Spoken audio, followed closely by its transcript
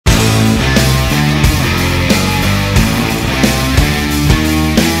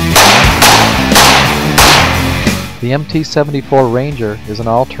The MT-74 Ranger is an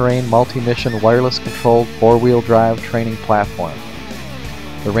all-terrain multi-mission wireless-controlled four-wheel drive training platform.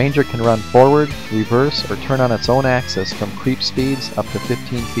 The Ranger can run forward, reverse, or turn on its own axis from creep speeds up to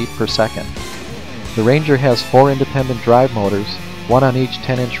 15 feet per second. The Ranger has 4 independent drive motors, one on each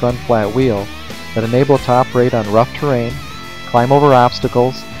 10-inch run-flat wheel, that enable it to operate on rough terrain, climb over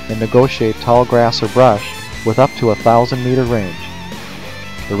obstacles, and negotiate tall grass or brush with up to a 1,000-meter range.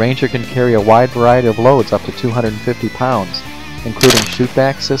 The Ranger can carry a wide variety of loads up to 250 pounds, including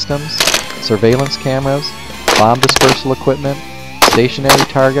shoot-back systems, surveillance cameras, bomb dispersal equipment, stationary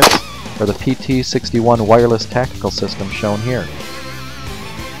targets, or the PT-61 wireless tactical system shown here.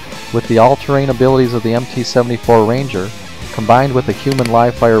 With the all-terrain abilities of the MT-74 Ranger, combined with a human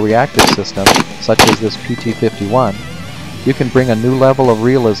live-fire reactive system, such as this PT-51, you can bring a new level of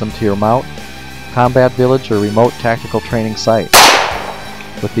realism to your mount, combat village, or remote tactical training site.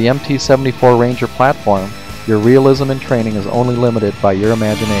 With the MT-74 Ranger platform, your realism in training is only limited by your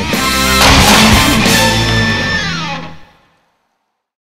imagination.